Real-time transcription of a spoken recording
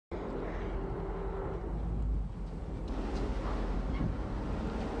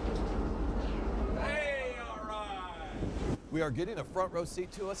We are getting a front row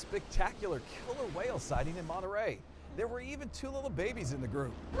seat to a spectacular killer whale sighting in Monterey. There were even 2 little babies in the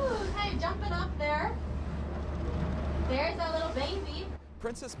group. Ooh, hey, jumping up there. There's our little baby.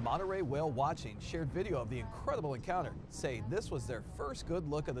 Princess Monterey Whale Watching shared video of the incredible encounter, saying this was their first good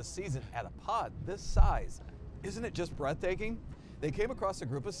look of the season at a pod this size. Isn't it just breathtaking? They came across a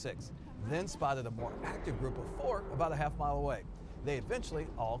group of 6, then spotted a more active group of 4 about a half-mile away. They eventually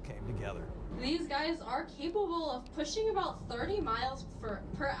all came together. These guys are capable of pushing about 30 miles per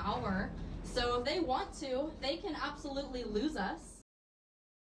hour. So if they want to, they can absolutely lose us.